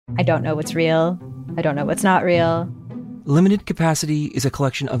I don't know what's real. I don't know what's not real. Limited Capacity is a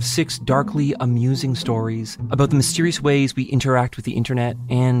collection of 6 darkly amusing stories about the mysterious ways we interact with the internet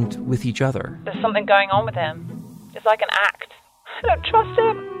and with each other. There's something going on with him. It's like an act. I don't trust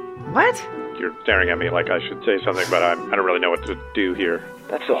him. What? You're staring at me like I should say something, but I don't really know what to do here.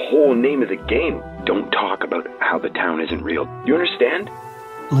 That's the whole name of the game. Don't talk about how the town isn't real. You understand?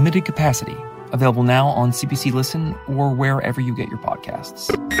 Limited Capacity. Available now on CBC Listen or wherever you get your podcasts.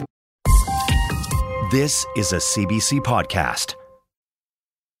 This is a CBC podcast.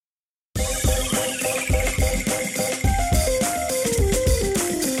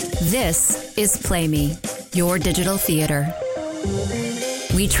 This is Play Me, your digital theater.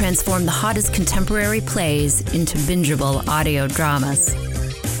 We transform the hottest contemporary plays into bingeable audio dramas.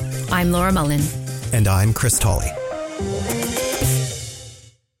 I'm Laura Mullen. And I'm Chris Tolley.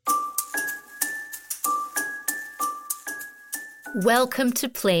 Welcome to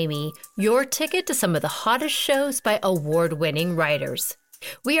Play Me, your ticket to some of the hottest shows by award-winning writers.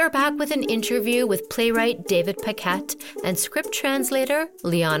 We are back with an interview with playwright David Paquet and script translator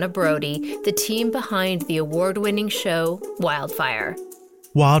Leanna Brodie, the team behind the award-winning show Wildfire.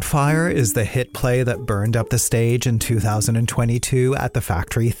 Wildfire is the hit play that burned up the stage in 2022 at the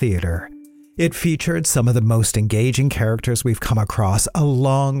Factory Theatre. It featured some of the most engaging characters we've come across,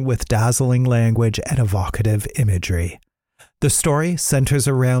 along with dazzling language and evocative imagery. The story centers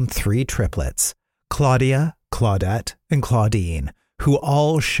around 3 triplets, Claudia, Claudette, and Claudine, who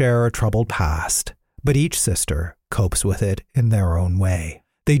all share a troubled past, but each sister copes with it in their own way.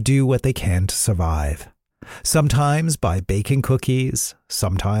 They do what they can to survive. Sometimes by baking cookies,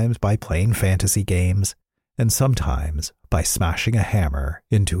 sometimes by playing fantasy games, and sometimes by smashing a hammer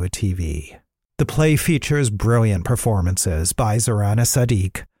into a TV. The play features brilliant performances by Zorana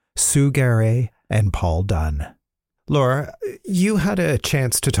Sadiq, Sue Garay, and Paul Dunn. Laura, you had a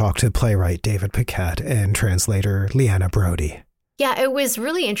chance to talk to playwright David Paquet and translator Leanna Brodie. Yeah, it was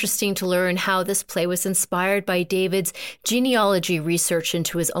really interesting to learn how this play was inspired by David's genealogy research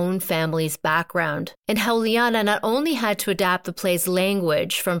into his own family's background, and how Leanna not only had to adapt the play's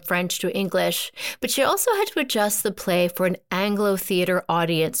language from French to English, but she also had to adjust the play for an anglo theater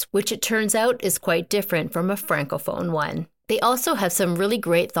audience, which it turns out is quite different from a francophone one. They also have some really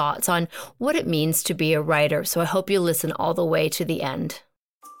great thoughts on what it means to be a writer, so I hope you listen all the way to the end.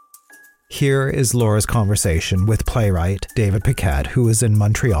 Here is Laura's conversation with playwright David Paquet, who is in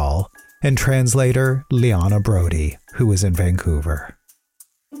Montreal, and translator Leanna Brodie, who is in Vancouver.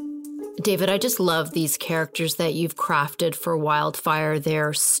 David, I just love these characters that you've crafted for Wildfire.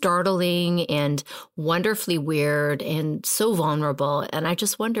 They're startling and wonderfully weird and so vulnerable, and I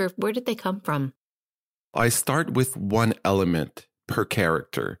just wonder, where did they come from? I start with one element per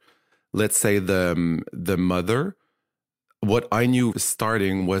character. Let's say the mother. What I knew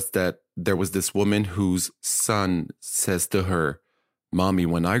starting was that there was this woman whose son says to her, "Mommy,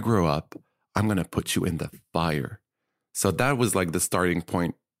 when I grow up, I'm going to put you in the fire." So that was like the starting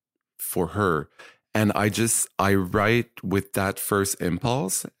point for her. And I write with that first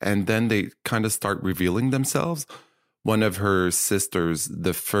impulse, and then they kind of start revealing themselves. One of her sisters,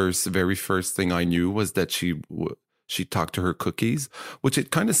 the very first thing I knew was that she talked to her cookies, which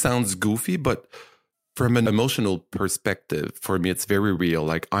it kind of sounds goofy, but from an emotional perspective, for me, it's very real.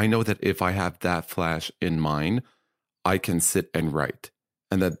 Like, I know that if I have that flash in mind, I can sit and write,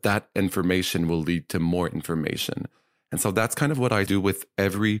 and that information will lead to more information. And so that's kind of what I do with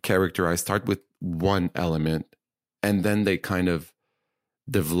every character. I start with one element, and then they kind of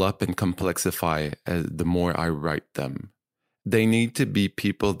develop and complexify as the more I write them. They need to be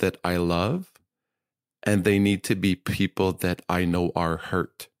people that I love, and they need to be people that I know are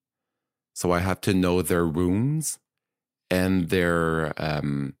hurt. So I have to know their wounds and their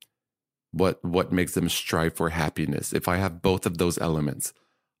what makes them strive for happiness. If I have both of those elements,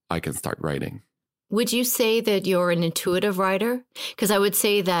 I can start writing. Would you say that you're an intuitive writer? Because I would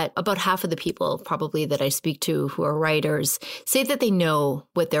say that about half of the people probably that I speak to who are writers say that they know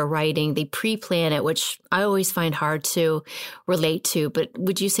what they're writing. They pre-plan it, which I always find hard to relate to. But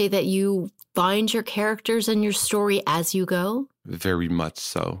would you say that you find your characters and your story as you go? Very much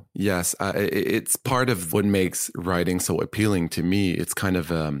so. Yes, it's part of what makes writing so appealing to me. It's kind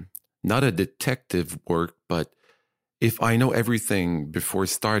of not a detective work, but if I know everything before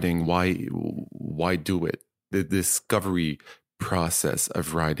starting, why do it? The discovery process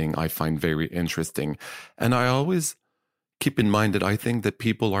of writing I find very interesting. And I always keep in mind that I think that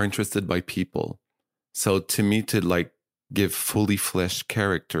people are interested by people. So to me, to give fully fleshed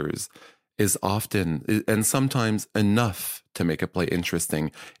characters is often and sometimes enough to make a play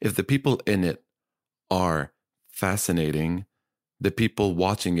interesting. If the people in it are fascinating, the people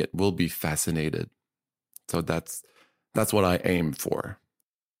watching it will be fascinated. So that's what I aim for.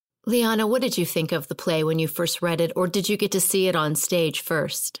 Leanna, what did you think of the play when you first read it, or did you get to see it on stage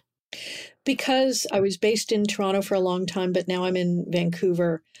first? Because I was based in Toronto for a long time, but now I'm in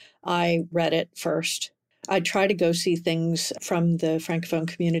Vancouver, I read it first. I try to go see things from the Francophone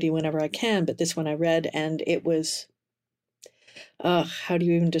community whenever I can, but this one I read, and it was, how do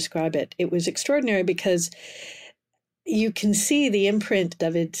you even describe it? It was extraordinary because you can see the imprint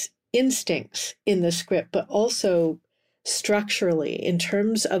of its instincts in the script, but also structurally, in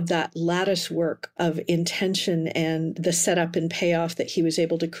terms of that lattice work of intention and the setup and payoff that he was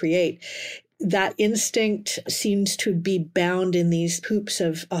able to create. That instinct seems to be bound in these hoops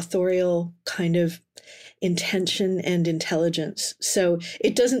of authorial kind of intention and intelligence. So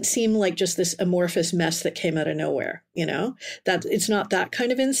it doesn't seem like just this amorphous mess that came out of nowhere, you know? That it's not that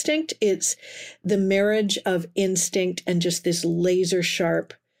kind of instinct. It's the marriage of instinct and just this laser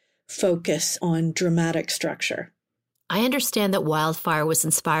sharp focus on dramatic structure. I understand that Wildfire was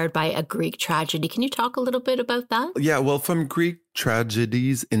inspired by a Greek tragedy. Can you talk a little bit about that? Yeah, well, from Greek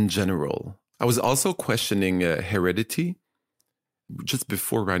tragedies in general. I was also questioning heredity. Just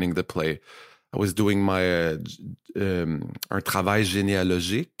before writing the play, I was doing my un travail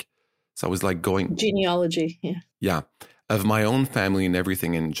généalogique. So I was like going... Genealogy, yeah. Yeah, of my own family and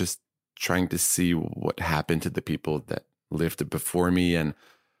everything, and just trying to see what happened to the people that lived before me and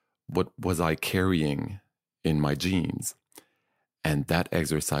what was I carrying in my genes. And that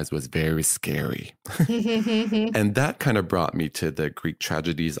exercise was very scary. And that kind of brought me to the Greek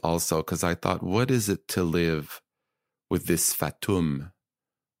tragedies also, because I thought, what is it to live with this fatum,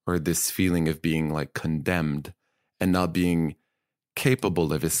 or this feeling of being like condemned and not being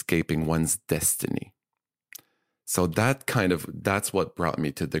capable of escaping one's destiny? So that's what brought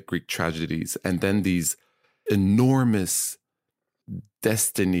me to the Greek tragedies. And then these enormous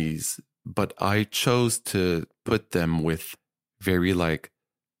destinies, but I chose to put them with very like,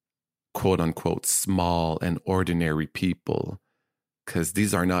 quote unquote, small and ordinary people, because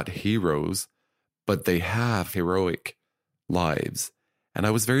these are not heroes, but they have heroic lives. And I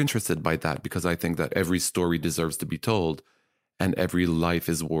was very interested by that, because I think that every story deserves to be told and every life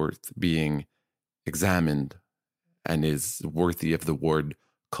is worth being examined and is worthy of the word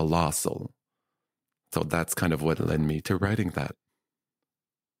colossal. So that's kind of what led me to writing that.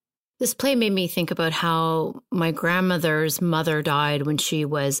 This play made me think about how my grandmother's mother died when she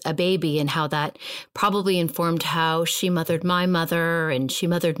was a baby, and how that probably informed how she mothered my mother, and she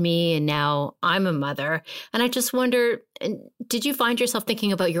mothered me, and now I'm a mother. And I just wonder, did you find yourself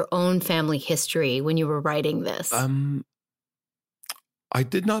thinking about your own family history when you were writing this? I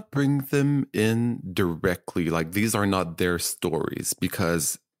did not bring them in directly. Like, these are not their stories,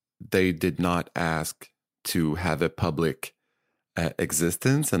 because they did not ask to have a public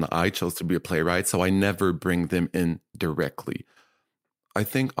existence, and I chose to be a playwright, so I never bring them in directly. I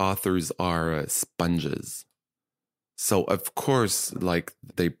think authors are sponges. So of course, like,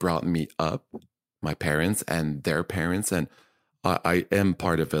 they brought me up, my parents and their parents, and I am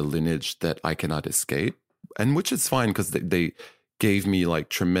part of a lineage that I cannot escape, and which is fine, because they gave me like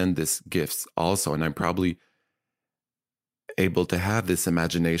tremendous gifts also, and I'm probably able to have this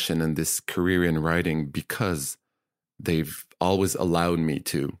imagination and this career in writing because they've always allowed me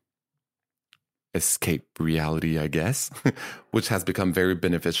to escape reality, I guess, which has become very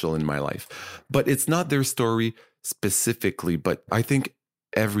beneficial in my life. But it's not their story specifically, but I think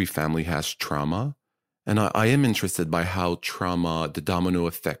every family has trauma. And I am interested by how trauma, the domino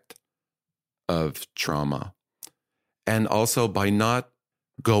effect of trauma, and also by not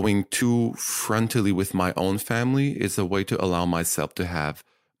going too frontally with my own family is a way to allow myself to have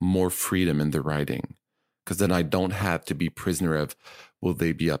more freedom in the writing. Because then I don't have to be prisoner of, will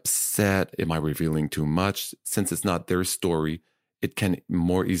they be upset? Am I revealing too much? Since it's not their story, it can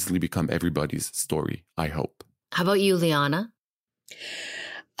more easily become everybody's story, I hope. How about you, Leanna?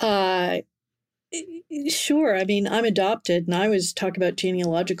 Sure. I mean, I'm adopted, and I always talk about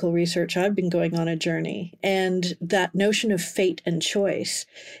genealogical research. I've been going on a journey, and that notion of fate and choice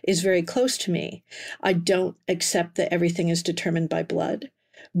is very close to me. I don't accept that everything is determined by blood.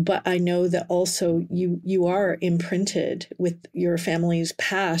 But I know that also you are imprinted with your family's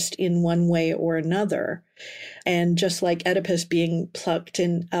past in one way or another. And just like Oedipus being plucked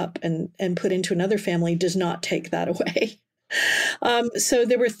up and put into another family does not take that away. So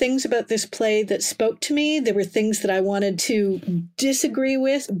there were things about this play that spoke to me. There were things that I wanted to disagree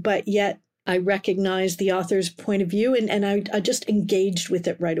with, but yet I recognized the author's point of view, and I just engaged with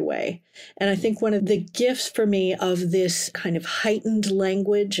it right away. And I think one of the gifts for me of this kind of heightened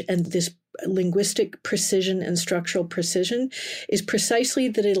language and this linguistic precision and structural precision is precisely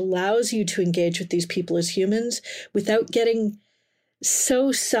that it allows you to engage with these people as humans without getting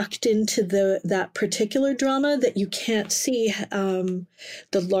so sucked into that particular drama that you can't see the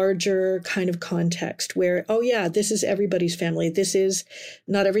larger kind of context where, oh yeah, this is everybody's family. This is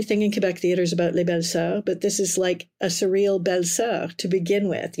not everything in Quebec theater is about les belles-sœurs, but this is like a surreal belle-sœur to begin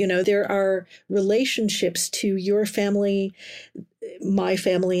with. You know, there are relationships to your family, my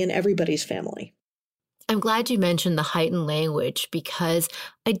family, and everybody's family. I'm glad you mentioned the heightened language because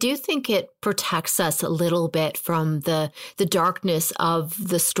I do think it protects us a little bit from the darkness of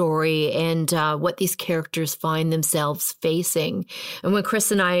the story and what these characters find themselves facing. And when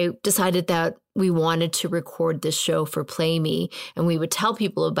Chris and I decided that we wanted to record this show for Play Me and we would tell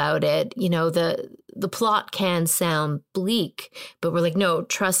people about it, you know, the plot can sound bleak, but we're like, no,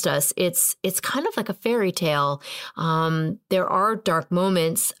 trust us. It's kind of like a fairy tale. There are dark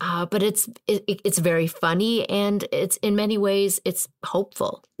moments, but it's very funny and it's in many ways it's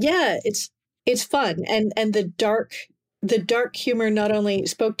hopeful. Yeah, it's fun, and the dark humor not only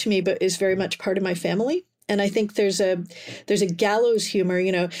spoke to me but is very much part of my family. And I think there's a gallows humor.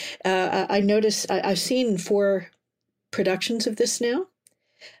 You know, I notice I've seen 4 productions of this now.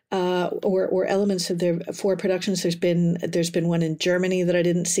 Or elements of the 4 productions. There's been one in Germany that I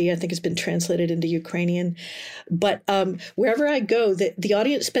didn't see. I think it's been translated into Ukrainian. But wherever I go, the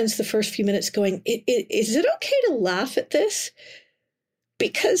audience spends the first few minutes going, is it okay to laugh at this?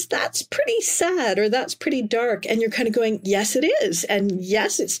 Because that's pretty sad or that's pretty dark. And you're kind of going, yes, it is. And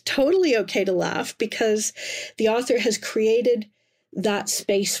yes, it's totally okay to laugh because the author has created that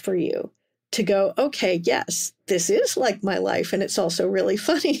space for you to go, okay, yes, this is like my life, and it's also really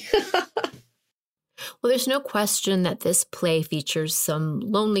funny. Well, there's no question that this play features some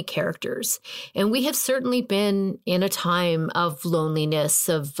lonely characters, and we have certainly been in a time of loneliness,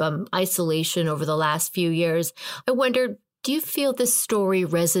 of isolation over the last few years. I wonder, do you feel this story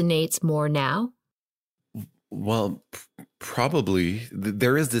resonates more now? Well, probably.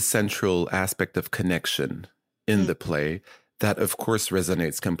 There is this central aspect of connection in the play that, of course,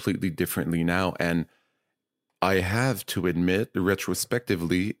 resonates completely differently now. And I have to admit,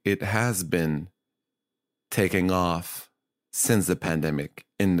 retrospectively, it has been taking off since the pandemic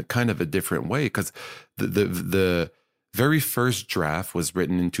in kind of a different way. Because the very first draft was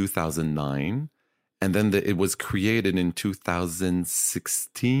written in 2009. And then it was created in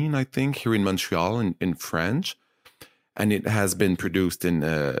 2016, I think, here in Montreal in French. And it has been produced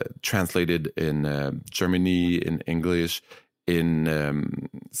translated in Germany, in English, in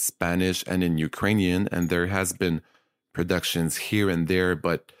Spanish, and in Ukrainian. And there has been productions here and there.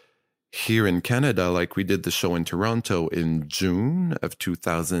 But here in Canada, like we did the show in Toronto in June of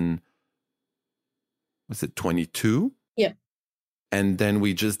 2022? Yeah. And then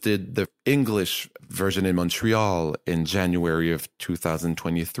we just did the English version in Montreal in January of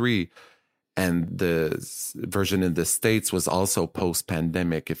 2023. And the version in the States was also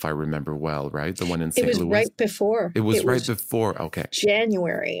post-pandemic, if I remember well, right? The one in St. Louis. It was right before. It was right before. Okay.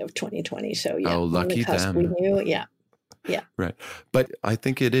 January of 2020. So yeah. Oh, lucky them. We knew. Yeah. Yeah. Right. But I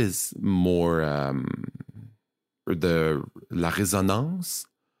think it is more la résonance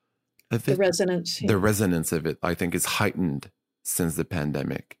of it. The resonance. Yeah. The resonance of it, I think, is heightened since the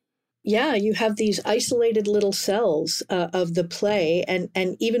pandemic. Yeah, you have these isolated little cells of the play, and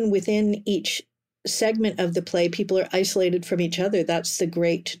even within each segment of the play, people are isolated from each other. That's the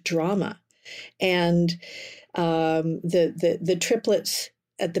great drama. And the triplets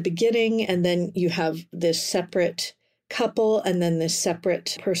at the beginning, and then you have this separate couple, and then this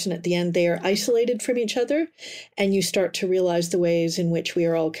separate person at the end. They are isolated from each other, and you start to realize the ways in which we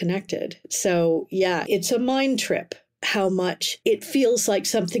are all connected. So yeah, it's a mind trip how much it feels like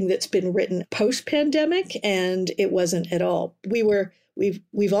something that's been written post-pandemic, and it wasn't at all. We've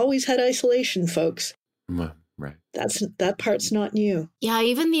always had isolation, folks. Right. That part's not new. Yeah,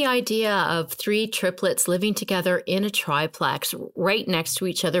 even the idea of 3 triplets living together in a triplex right next to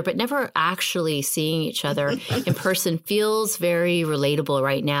each other, but never actually seeing each other in person feels very relatable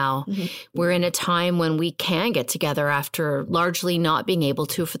right now. Mm-hmm. We're in a time when we can get together after largely not being able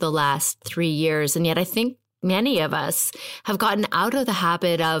to for the last 3 years. And yet I think many of us have gotten out of the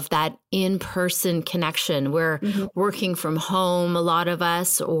habit of that in-person connection. We're working from home, a lot of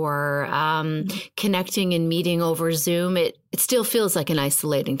us, or connecting and meeting over Zoom. It still feels like an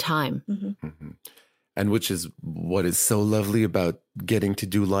isolating time. Mm-hmm. Mm-hmm. And which is what is so lovely about getting to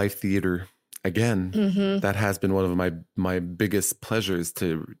do live theater again. Mm-hmm. That has been one of my biggest pleasures,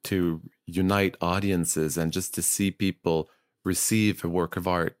 to unite audiences and just to see people receive a work of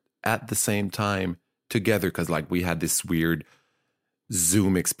art at the same time together, because like we had this weird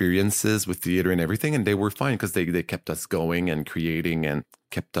Zoom experiences with theater and everything. And they were fine because they kept us going and creating and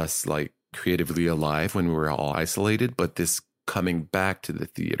kept us like creatively alive when we were all isolated. But this coming back to the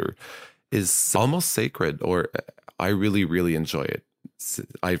theater is almost sacred, or I really, really enjoy it.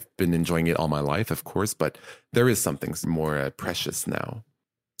 I've been enjoying it all my life, of course, but there is something more precious now.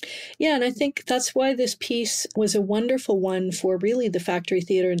 Yeah, and I think that's why this piece was a wonderful one for really the Factory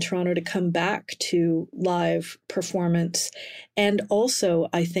Theatre in Toronto to come back to live performance. And also,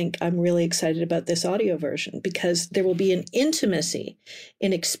 I think I'm really excited about this audio version because there will be an intimacy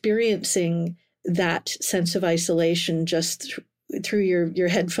in experiencing that sense of isolation just through your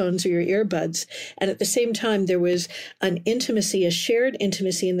headphones or your earbuds. And at the same time, there was an intimacy, a shared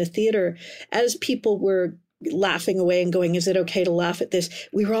intimacy in the theater as people were laughing away and going, is it okay to laugh at this?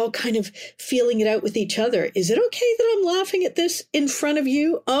 We were all kind of feeling it out with each other. Is it okay that I'm laughing at this in front of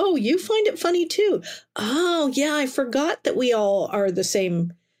you? Oh, you find it funny too. Oh, yeah, I forgot that we all are the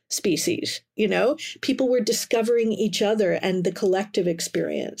same species. You know, people were discovering each other and the collective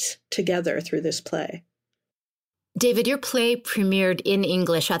experience together through this play. David, your play premiered in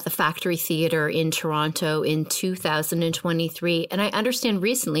English at the Factory Theatre in Toronto in 2023. And I understand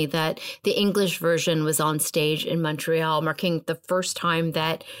recently that the English version was on stage in Montreal, marking the first time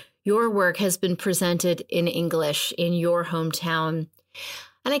that your work has been presented in English in your hometown.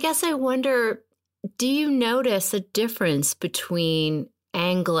 And I guess I wonder, do you notice a difference between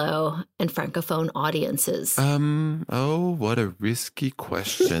Anglo and Francophone audiences? Oh, what a risky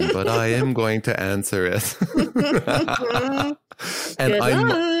question, but I am going to answer it.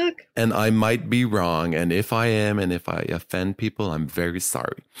 And I might be wrong. And if I am, and if I offend people, I'm very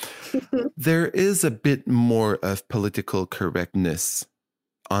sorry. There is a bit more of political correctness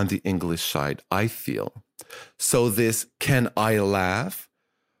on the English side, I feel. So this, can I laugh,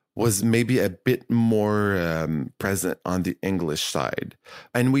 was maybe a bit more present on the English side.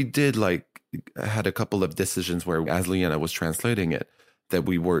 And we did had a couple of decisions where, as Leanna was translating it, that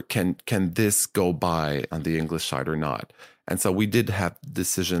we were, can this go by on the English side or not? And so we did have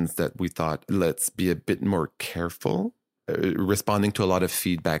decisions that we thought, let's be a bit more careful, responding to a lot of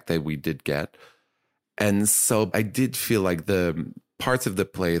feedback that we did get. And so I did feel like the parts of the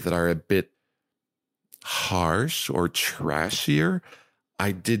play that are a bit harsh or trashier,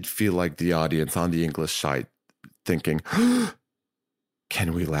 I did feel like the audience on the English side thinking,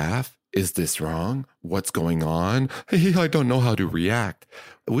 can we laugh? Is this wrong? What's going on? I don't know how to react,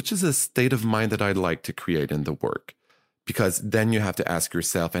 which is a state of mind that I'd like to create in the work, because then you have to ask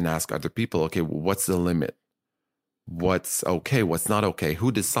yourself and ask other people, okay, what's the limit? What's okay? What's not okay?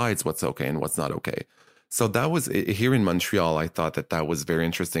 Who decides what's okay and what's not okay? So that was here in Montreal. I thought that was very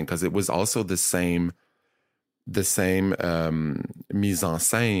interesting because it was also the same mise en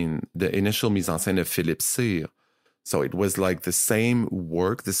scène, the initial mise en scène of Philippe Cyr. So it was like the same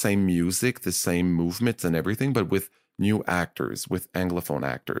work, the same music, the same movements and everything, but with new actors, with Anglophone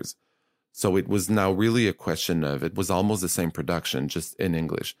actors. So it was now really a question of, it was almost the same production, just in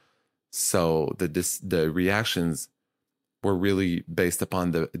English. So the reactions were really based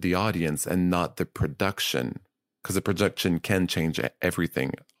upon the audience and not the production, because the production can change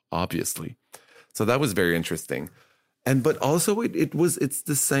everything, obviously. So that was very interesting. But also it's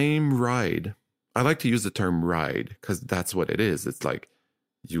the same ride. I like to use the term ride because that's what it is. It's like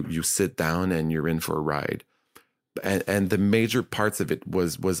you sit down and you're in for a ride. And the major parts of it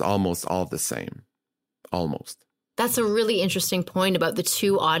was almost all the same. Almost. That's a really interesting point about the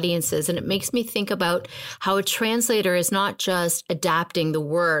two audiences. And it makes me think about how a translator is not just adapting the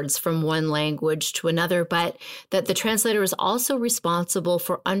words from one language to another, but that the translator is also responsible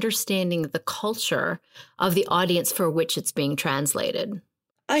for understanding the culture of the audience for which it's being translated.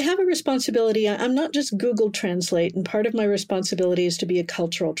 I have a responsibility. I'm not just Google Translate, and part of my responsibility is to be a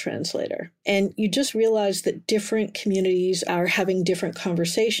cultural translator. And you just realize that different communities are having different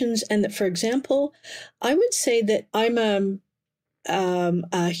conversations, and that, for example, I would say that I'm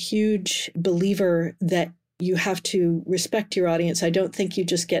a huge believer that you have to respect your audience. I don't think you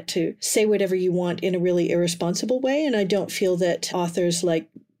just get to say whatever you want in a really irresponsible way, and I don't feel that authors like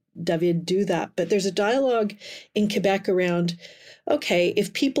David do that. But there's a dialogue in Quebec around, okay,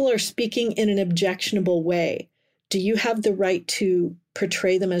 if people are speaking in an objectionable way, do you have the right to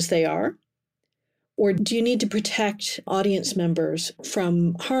portray them as they are? Or do you need to protect audience members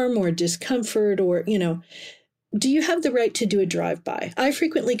from harm or discomfort or, do you have the right to do a drive-by? I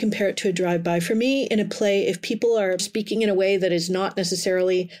frequently compare it to a drive-by. For me, in a play, if people are speaking in a way that is not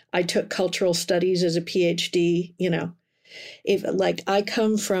necessarily, I took cultural studies as a PhD, if I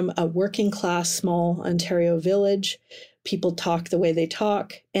come from a working class, small Ontario village, people talk the way they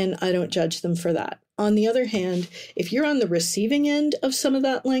talk, and I don't judge them for that. on the other hand, if you're on the receiving end of some of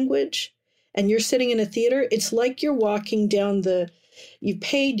that language and you're sitting in a theater, it's like you're walking down you've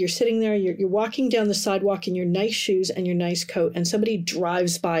paid, you're sitting there, you're walking down the sidewalk in your nice shoes and your nice coat, and somebody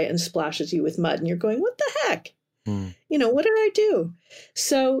drives by and splashes you with mud, and you're going, what the heck? What did I do?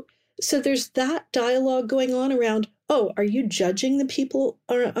 So there's that dialogue going on around, oh, are you judging the people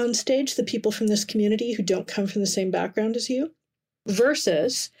on stage, the people from this community who don't come from the same background as you?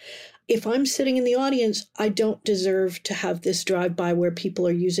 Versus, if I'm sitting in the audience, I don't deserve to have this drive-by where people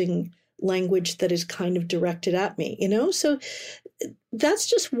are using language that is kind of directed at me, So that's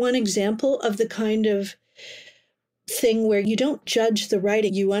just one example of the kind of thing where you don't judge the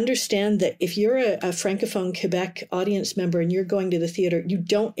writing. You understand that if you're a Francophone Quebec audience member and you're going to the theater, you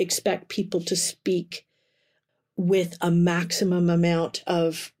don't expect people to speak with a maximum amount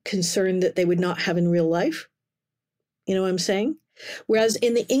of concern that they would not have in real life. You know what I'm saying? Whereas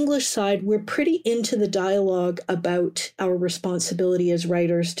in the English side, we're pretty into the dialogue about our responsibility as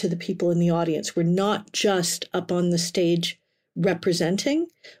writers to the people in the audience. We're not just up on the stage representing,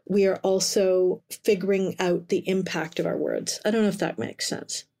 we are also figuring out the impact of our words. I don't know if that makes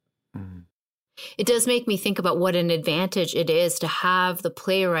sense. It does make me think about what an advantage it is to have the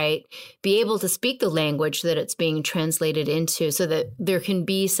playwright be able to speak the language that it's being translated into so that there can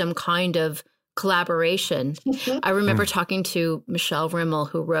be some kind of collaboration. I remember talking to Michelle Rimmel,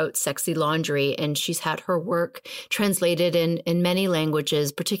 who wrote Sexy Laundry, and she's had her work translated in many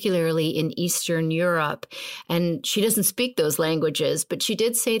languages, particularly in Eastern Europe. And she doesn't speak those languages, but she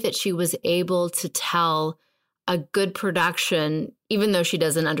did say that she was able to tell a good production, even though she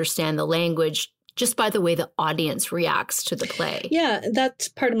doesn't understand the language, just by the way the audience reacts to the play. Yeah, that's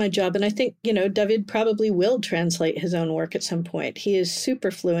part of my job. And I think, David probably will translate his own work at some point. He is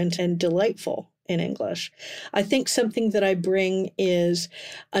super fluent and delightful in English. I think something that I bring is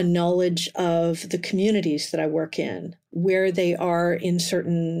a knowledge of the communities that I work in, where they are in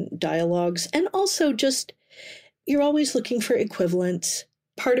certain dialogues. And also just, you're always looking for equivalents.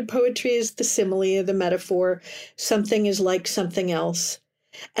 Part of poetry is the simile, the metaphor. Something is like something else.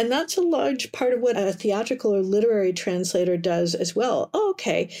 And that's a large part of what a theatrical or literary translator does as well. Oh,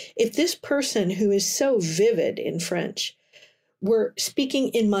 okay, if this person who is so vivid in French were speaking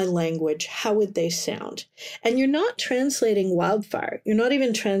in my language, how would they sound? And you're not translating Wildfire. You're not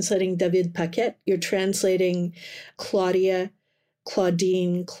even translating David Paquet. You're translating Claudia,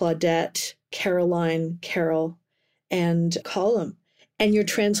 Claudine, Claudette, Caroline, Carol, and Colum. And you're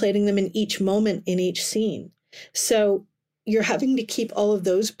translating them in each moment, in each scene. So you're having to keep all of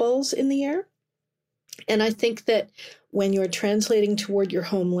those balls in the air. And I think that when you're translating toward your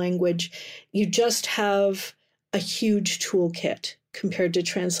home language, you just have a huge toolkit compared to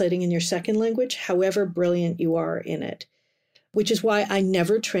translating in your second language, however brilliant you are in it, which is why I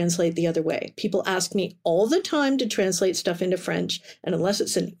never translate the other way. People ask me all the time to translate stuff into French, and unless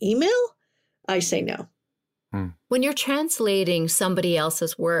it's an email, I say no. When you're translating somebody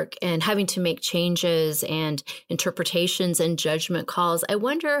else's work and having to make changes and interpretations and judgment calls, I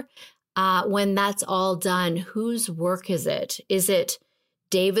wonder when that's all done, whose work is it? Is it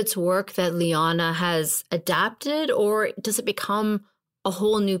David's work that Leanna has adapted, or does it become a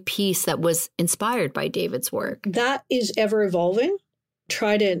whole new piece that was inspired by David's work? That is ever evolving.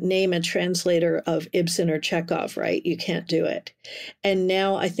 Try to name a translator of Ibsen or Chekhov, right? You can't do it. And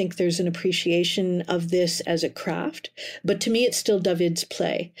now I think there's an appreciation of this as a craft. But to me, it's still David's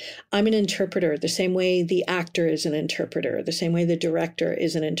play. I'm an interpreter, the same way the actor is an interpreter, the same way the director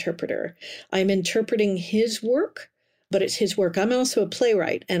is an interpreter. I'm interpreting his work, but it's his work. I'm also a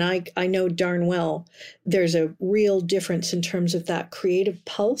playwright, and I know darn well there's a real difference in terms of that creative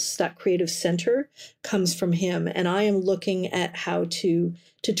pulse, that creative center comes from him, and I am looking at how to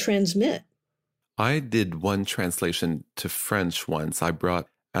transmit. I did one translation to French once. I brought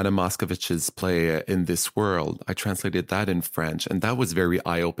Anna Moskovich's play In This World. I translated that in French, and that was very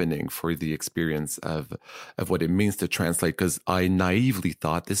eye-opening for the experience of what it means to translate, because I naively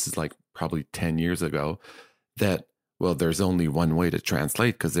thought, this is like probably 10 years ago, that well, there's only one way to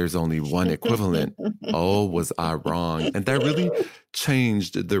translate because there's only one equivalent. Oh, was I wrong? And that really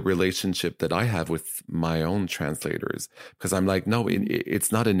changed the relationship that I have with my own translators, because I'm like, no,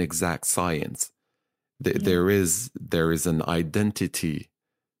 it's not an exact science. There is an identity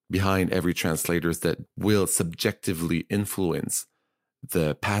behind every translator that will subjectively influence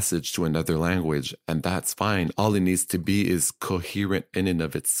the passage to another language, and that's fine. All it needs to be is coherent in and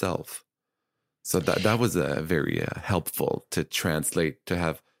of itself. So that was very helpful to translate,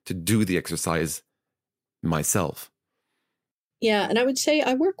 to do the exercise myself. Yeah, and I would say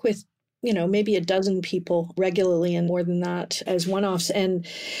I work with maybe a dozen people regularly and more than that as one-offs. And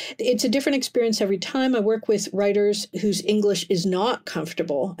it's a different experience every time. I work with writers whose English is not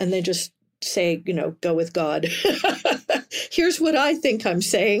comfortable and they just say, go with God. Here's what I think I'm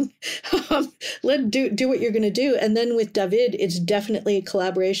saying. Do what you're going to do. And then with David, it's definitely a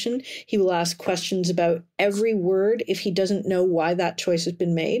collaboration. He will ask questions about every word if he doesn't know why that choice has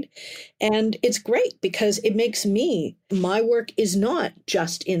been made. And it's great because it makes my work is not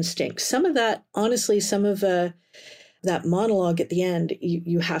just instinct. Some of that, honestly, that monologue at the end,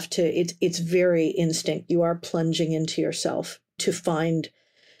 you have to, it's very instinct. You are plunging into yourself to find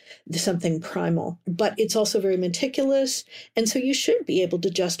something primal, but it's also very meticulous. And so you should be able to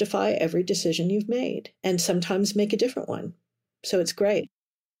justify every decision you've made and sometimes make a different one. So it's great.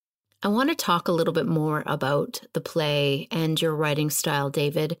 I want to talk a little bit more about the play and your writing style,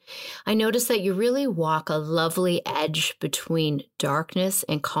 David. I noticed that you really walk a lovely edge between darkness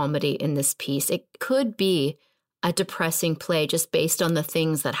and comedy in this piece. It could be a depressing play just based on the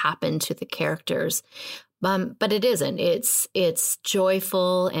things that happen to the characters. But it isn't. It's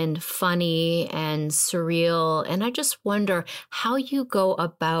joyful and funny and surreal. And I just wonder how you go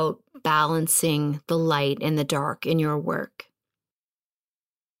about balancing the light and the dark in your work.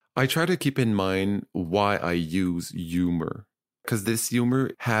 I try to keep in mind why I use humor, because this humor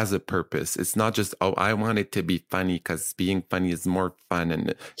has a purpose. It's not just, I want it to be funny because being funny is more fun.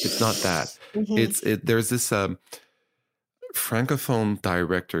 And it's not that. Mm-hmm. There's this Francophone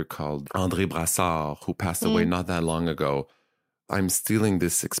director called André Brassard, who passed away not that long ago. I'm stealing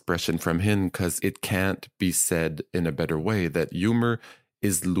this expression from him because it can't be said in a better way, that humor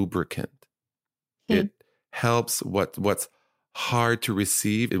is lubricant. It helps what's hard to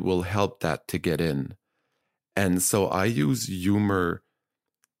receive. It will help that to get in. And so I use humor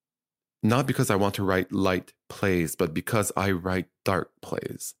not because I want to write light plays, but because I write dark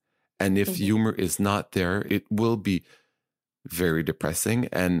plays. And if humor is not there, it will be very depressing.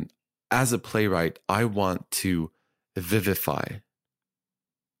 And as a playwright, I want to vivify.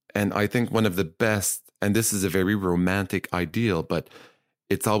 And I think one of the best, and this is a very romantic ideal, but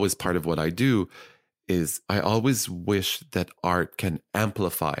it's always part of what I do, is I always wish that art can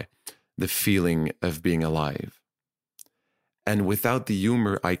amplify the feeling of being alive. And without the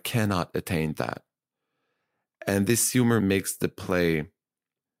humor, I cannot attain that. And this humor makes the play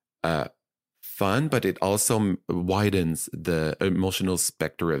fun, but it also widens the emotional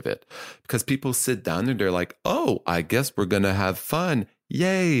specter of it, because people sit down and they're like, oh, I guess we're going to have fun.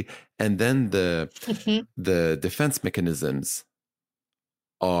 Yay. And then the defense mechanisms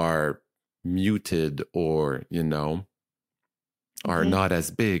are muted or, are not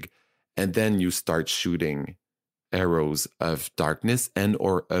as big. And then you start shooting arrows of darkness and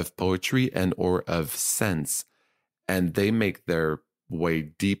or of poetry and or of sense. And they make their way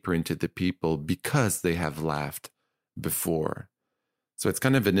deeper into the people because they have laughed before. So it's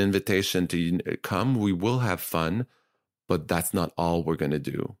kind of an invitation to come. We will have fun, but that's not all we're going to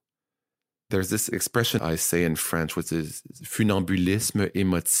do. There's this expression I say in French, which is funambulisme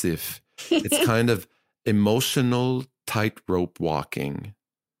émotif. It's kind of emotional tightrope walking.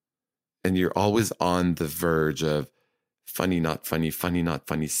 And you're always on the verge of funny, not funny, funny, not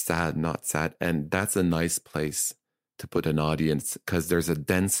funny, sad, not sad. And that's a nice place to put an audience because there's a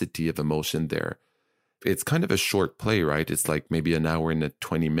density of emotion there. It's kind of a short play, right? It's like maybe an hour and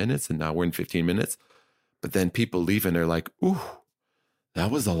 20 minutes, an hour and 15 minutes. But then people leave and they're like, ooh,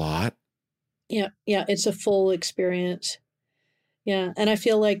 that was a lot. Yeah, it's a full experience. Yeah, and I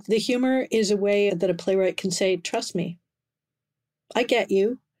feel like the humor is a way that a playwright can say, trust me, I get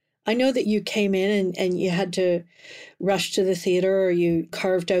you. I know that you came in and you had to rush to the theater, or you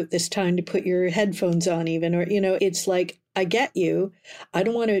carved out this time to put your headphones on even, or, it's like, I get you. I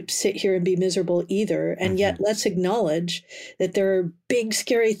don't want to sit here and be miserable either. And yet let's acknowledge that there are big,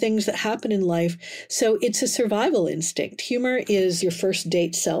 scary things that happen in life. So it's a survival instinct. Humor is your first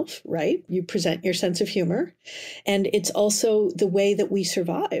date self, right? You present your sense of humor. And it's also the way that we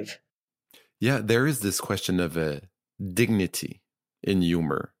survive. Yeah, there is this question of a dignity in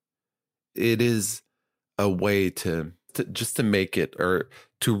humor. It is a way to just to make it, or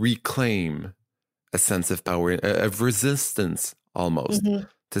to reclaim a sense of power, of resistance almost,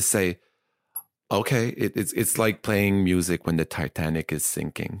 to say, okay, it's like playing music when the Titanic is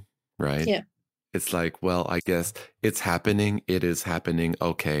sinking, right? Yeah. It's like, well, I guess it's happening. It is happening.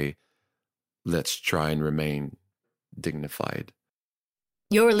 Okay, let's try and remain dignified.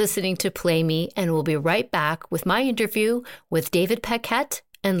 You're listening to Play Me, and we'll be right back with my interview with David Paquet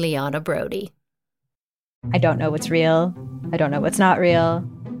and Leanna Brodie. I don't know what's real. I don't know what's not real.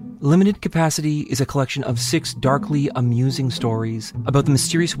 Limited Capacity is a collection of 6 darkly amusing stories about the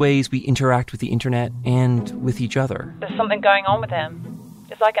mysterious ways we interact with the internet and with each other. There's something going on with him.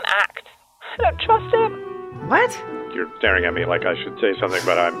 It's like an act. I don't trust him. What? You're staring at me like I should say something,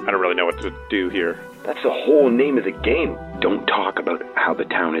 but I don't really know what to do here. That's the whole name of the game. Don't talk about how the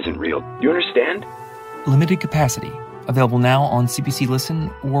town isn't real. You understand? Limited Capacity, available now on CBC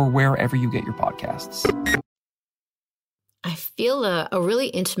Listen or wherever you get your podcasts. I feel a really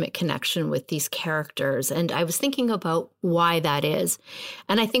intimate connection with these characters, and I was thinking about why that is.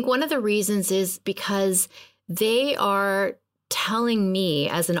 And I think one of the reasons is because they are telling me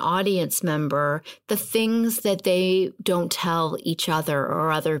as an audience member the things that they don't tell each other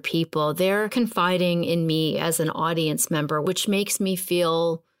or other people. They're confiding in me as an audience member, which makes me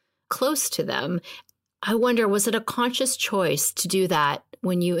feel close to them. I wonder, was it a conscious choice to do that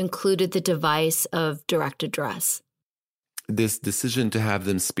when you included the device of direct address? This decision to have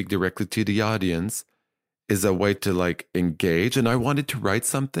them speak directly to the audience is a way to engage. And I wanted to write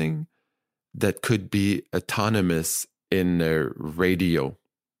something that could be autonomous in radio,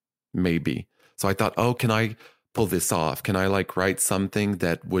 maybe. So I thought, can I pull this off? Can I write something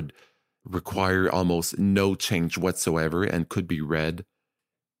that would require almost no change whatsoever and could be read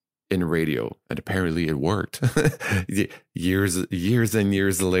in radio? And apparently it worked years and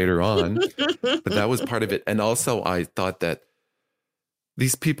years later on. But that was part of it. And also I thought that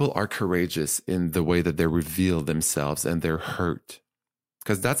these people are courageous in the way that they reveal themselves and they're hurt.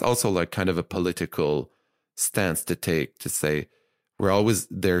 Because that's also kind of a political stance to take, to say we're always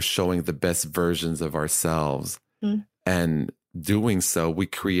there showing the best versions of ourselves. And doing so, we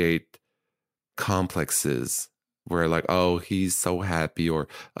create complexes where he's so happy, or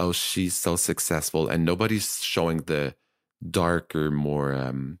she's so successful, and nobody's showing the darker,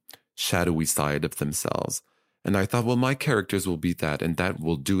 more shadowy side of themselves. And I thought, well, my characters will be that, and that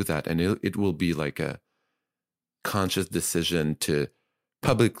will do that, and it will be a conscious decision to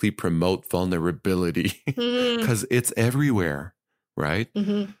publicly promote vulnerability because it's everywhere, right?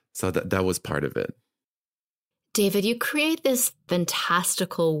 Mm-hmm. So that was part of it. David, you create this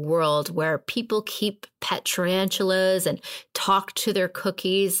fantastical world where people keep pet tarantulas and talk to their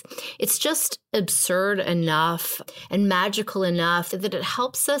cookies. It's just absurd enough and magical enough that it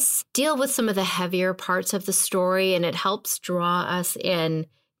helps us deal with some of the heavier parts of the story, and it helps draw us in.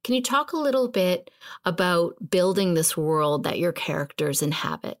 Can you talk a little bit about building this world that your characters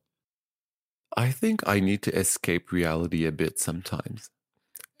inhabit? I think I need to escape reality a bit sometimes.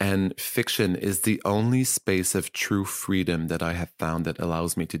 And fiction is the only space of true freedom that I have found that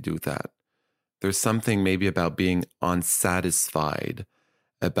allows me to do that. There's something maybe about being unsatisfied,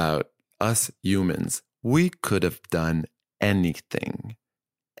 about us humans. We could have done anything.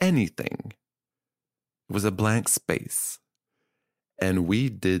 Anything. It was a blank space. And we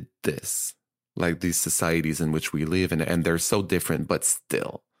did this, these societies in which we live in, and they're so different, but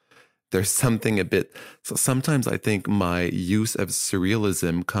still. There's something a bit. So sometimes I think my use of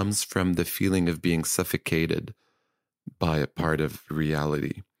surrealism comes from the feeling of being suffocated by a part of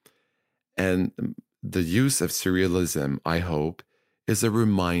reality. And the use of surrealism, I hope, is a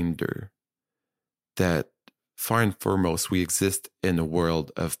reminder that far and foremost, we exist in a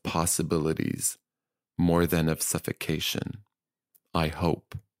world of possibilities more than of suffocation. I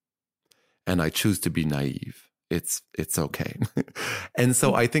hope. And I choose to be naive. It's okay. And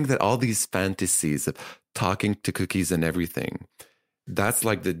so I think that all these fantasies of talking to cookies and everything, that's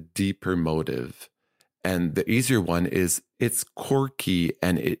the deeper motive. And the easier one is it's quirky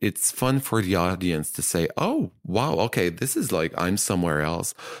and it's fun for the audience to say, oh, wow, okay, this is I'm somewhere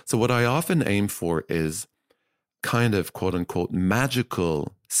else. So what I often aim for is kind of quote unquote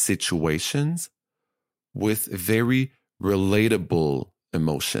magical situations with very relatable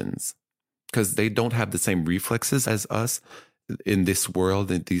emotions. Because they don't have the same reflexes as us in this world,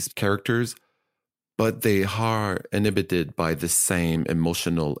 in these characters, but they are inhibited by the same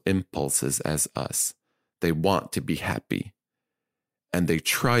emotional impulses as us. They want to be happy. And they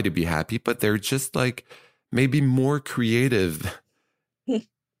try to be happy, but they're just maybe more creative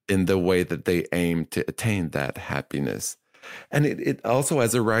in the way that they aim to attain that happiness. And it also,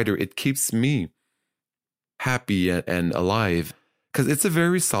 as a writer, it keeps me happy and alive. Because it's a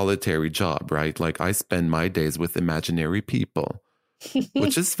very solitary job, right? I spend my days with imaginary people,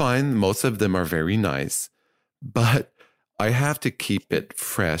 which is fine. Most of them are very nice, but I have to keep it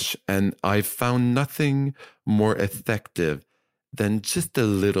fresh. And I've found nothing more effective than just a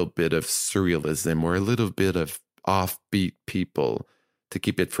little bit of surrealism or a little bit of offbeat people to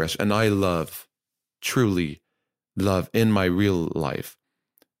keep it fresh. And I truly love in my real life,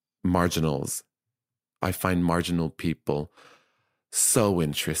 marginals. I find marginal people so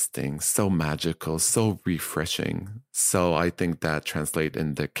interesting, so magical, so refreshing. So I think that translates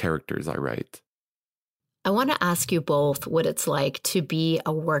in the characters I write. I want to ask you both what it's like to be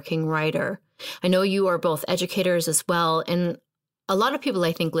a working writer. I know you are both educators as well, and a lot of people,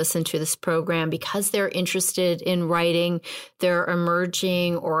 I think, listen to this program because they're interested in writing. They're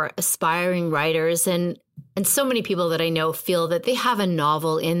emerging or aspiring writers, and so many people that I know feel that they have a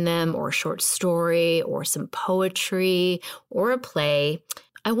novel in them or a short story or some poetry or a play.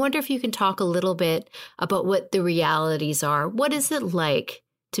 I wonder if you can talk a little bit about what the realities are. What is it like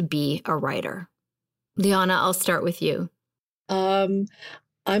to be a writer? Leanna, I'll start with you.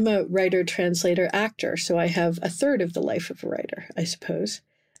 I'm a writer, translator, actor, so I have a third of the life of a writer, I suppose.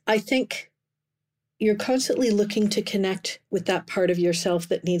 I think you're constantly looking to connect with that part of yourself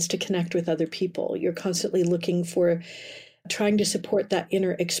that needs to connect with other people. You're constantly looking for trying to support that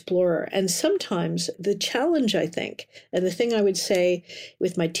inner explorer. And sometimes the challenge, I think, and the thing I would say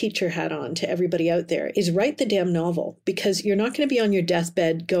with my teacher hat on to everybody out there is write the damn novel, because you're not going to be on your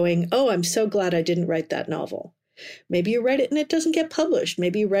deathbed going, oh, I'm so glad I didn't write that novel. Maybe you write it and it doesn't get published.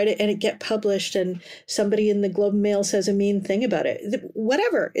 Maybe you write it and it get published and somebody in the Globe and Mail says a mean thing about it.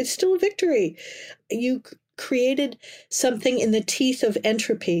 Whatever, it's still a victory. You created something in the teeth of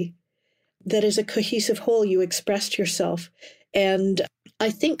entropy that is a cohesive whole. You expressed yourself. And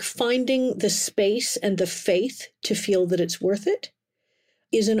I think finding the space and the faith to feel that it's worth it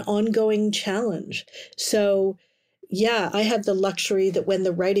is an ongoing challenge. So yeah, I have the luxury that when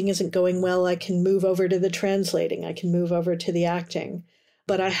the writing isn't going well, I can move over to the translating. I can move over to the acting.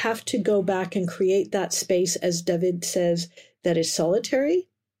 But I have to go back and create that space, as David says, that is solitary,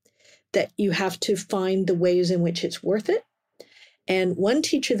 that you have to find the ways in which it's worth it. And one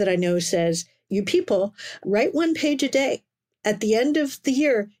teacher that I know says, you people, write 1 page a day. At the end of the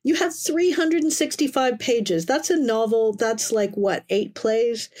year, you have 365 pages. That's a novel. That's like, what, 8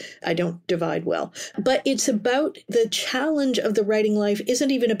 plays? I don't divide well. But it's about the challenge of the writing life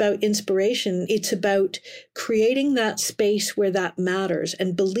isn't even about inspiration. It's about creating that space where that matters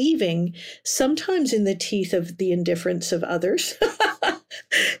and believing, sometimes in the teeth of the indifference of others,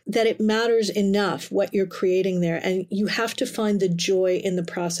 that it matters enough what you're creating there. And you have to find the joy in the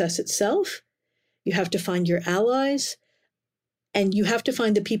process itself. You have to find your allies. And you have to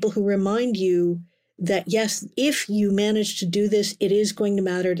find the people who remind you that, yes, if you manage to do this, it is going to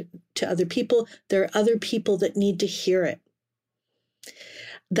matter to other people. There are other people that need to hear it.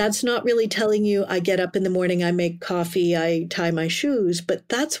 That's not really telling you, I get up in the morning, I make coffee, I tie my shoes. But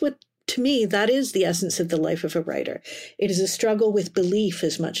that's what, to me, that is the essence of the life of a writer. It is a struggle with belief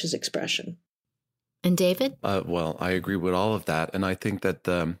as much as expression. And David? Well, I agree with all of that. And I think that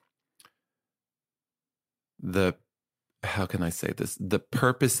the how can I say this? The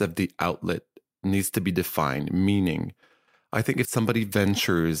purpose of the outlet needs to be defined, meaning I think if somebody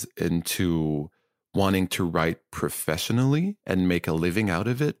ventures into wanting to write professionally and make a living out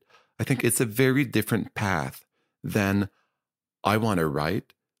of it, I think it's a very different path than I want to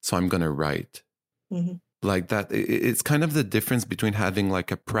write, so I'm going to write. Mm-hmm. Like that. It's kind of the difference between having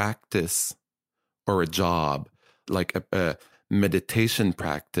like a practice or a job, like a meditation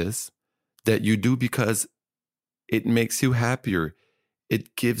practice that you do because it makes you happier.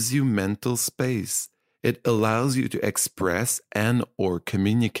 It gives you mental space. It allows you to express and or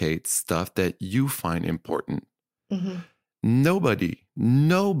communicate stuff that you find important. Mm-hmm. Nobody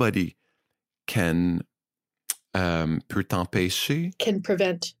can peut t'empêcher. Can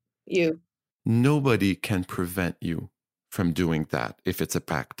prevent you. Nobody can prevent you from doing that if it's a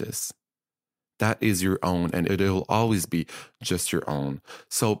practice. That is your own, and it'll always be just your own.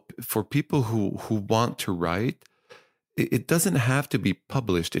 So for people who want to write, it doesn't have to be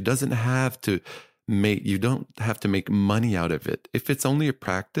published. It doesn't have to you don't have to make money out of it. If it's only a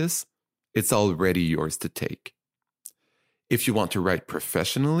practice, it's already yours to take. If you want to write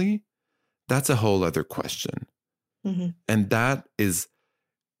professionally, that's a whole other question. Mm-hmm. And that is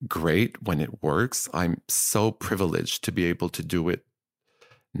great when it works. I'm so privileged to be able to do it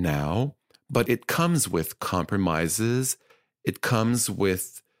now, but it comes with compromises. It comes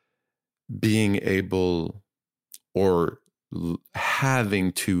with being able or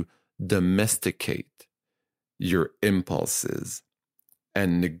having to domesticate your impulses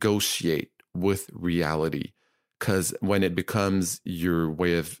and negotiate with reality. Because when it becomes your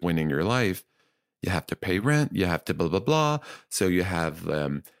way of winning your life, you have to pay rent, you have to blah, blah, blah. So you have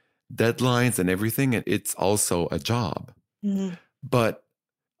deadlines and everything. And it's also a job. Mm-hmm. But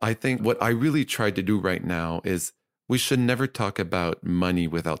I think what I really try to do right now is we should never talk about money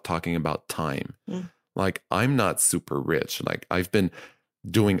without talking about time. Mm. Like, I'm not super rich. Like, I've been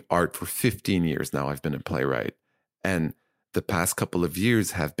doing art for 15 years now. I've been a playwright. And the past couple of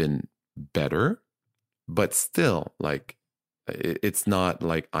years have been better, but still, like, it's not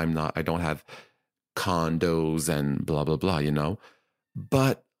like I don't have condos and blah, blah, blah, you know,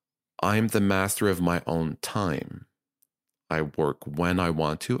 but I'm the master of my own time. I work when I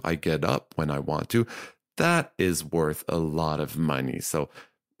want to. I get up when I want to. That is worth a lot of money. So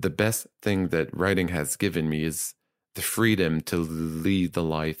the best thing that writing has given me is the freedom to lead the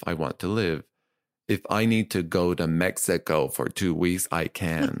life I want to live. If I need to go to Mexico for 2 weeks, I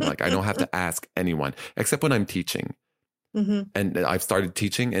can. Like, I don't have to ask anyone, except when I'm teaching. Mm-hmm. And I've started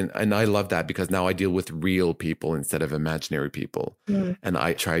teaching, and I love that because now I deal with real people instead of imaginary people. Mm-hmm. And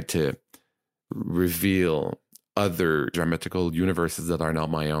I try to reveal other dramatical universes that are not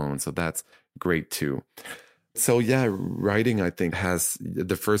my own. So that's great too. So yeah, writing, I think, has,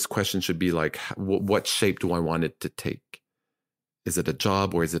 the first question should be like, what shape do I want it to take? Is it a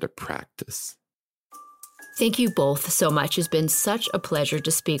job or is it a practice? Thank you both so much. It's been such a pleasure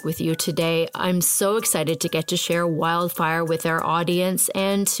to speak with you today. I'm so excited to get to share Wildfire with our audience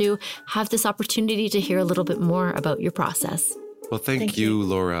and to have this opportunity to hear a little bit more about your process. Well, thank you,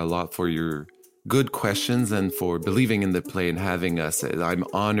 Laura, a lot for your good questions and for believing in the play and having us. I'm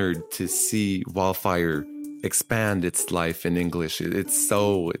honored to see Wildfire expand its life in English. It's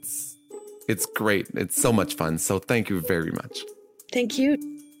great. It's so much fun. So thank you very much. Thank you.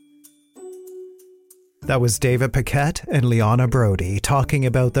 That was David Paquet and Leanna Brodie talking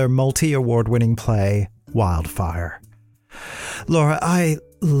about their multi-award-winning play, Wildfire. Laura, I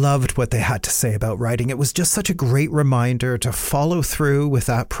loved what they had to say about writing. It was just such a great reminder to follow through with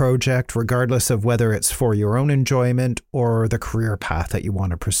that project, regardless of whether it's for your own enjoyment or the career path that you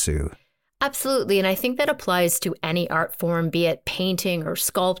want to pursue. Absolutely. And I think that applies to any art form, be it painting or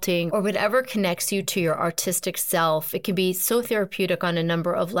sculpting or whatever connects you to your artistic self. It can be so therapeutic on a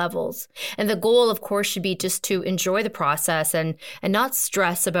number of levels. And the goal, of course, should be just to enjoy the process and not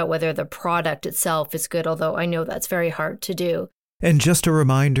stress about whether the product itself is good, although I know that's very hard to do. And just a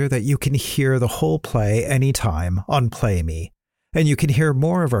reminder that you can hear the whole play anytime on Play Me. And you can hear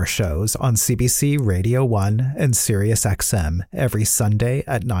more of our shows on CBC Radio 1 and Sirius XM every Sunday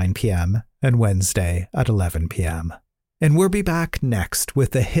at 9 p.m. and Wednesday at 11 p.m. And we'll be back next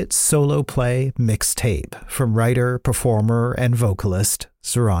with the hit solo play Mixtape from writer, performer, and vocalist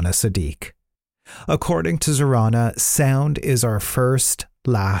Zorana Sadiq. According to Zorana, sound is our first,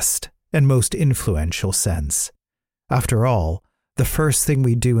 last, and most influential sense. After all, the first thing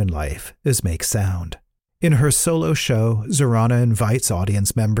we do in life is make sound. In her solo show, Zorana invites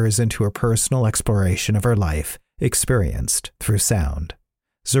audience members into a personal exploration of her life, experienced through sound.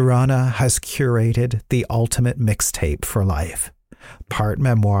 Zorana has curated the ultimate mixtape for life, part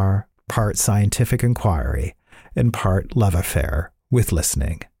memoir, part scientific inquiry, and part love affair with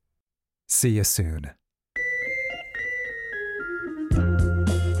listening. See you soon.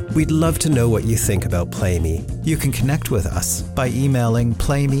 We'd love to know what you think about Play Me. You can connect with us by emailing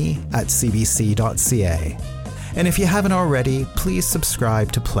playme@cbc.ca. And if you haven't already, please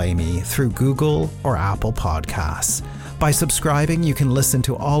subscribe to Play Me through Google or Apple Podcasts. By subscribing, you can listen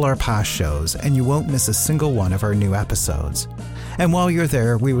to all our past shows and you won't miss a single one of our new episodes. And while you're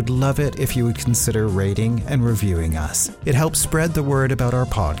there, we would love it if you would consider rating and reviewing us. It helps spread the word about our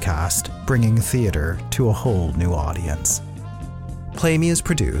podcast, bringing theatre to a whole new audience. Play Me is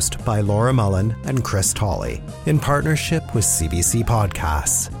produced by Laura Mullen and Chris Tolley in partnership with CBC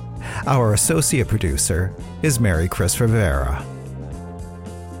Podcasts. Our associate producer is Mary Chris Rivera.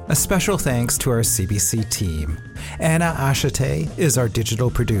 A special thanks to our CBC team. Anna Ashate is our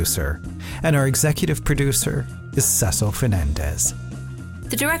digital producer, and our executive producer is Cecil Fernandez.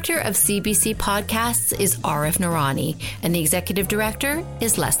 The director of CBC Podcasts is Arif Noorani, and the executive director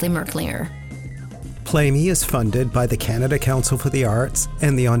is Leslie Merklinger. Play Me is funded by the Canada Council for the Arts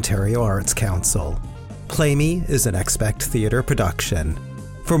and the Ontario Arts Council. Play Me is an Expect Theatre production.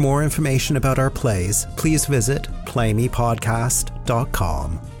 For more information about our plays, please visit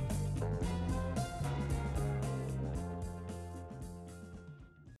playmepodcast.com.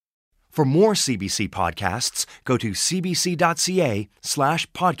 For more CBC podcasts, go to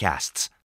cbc.ca/podcasts.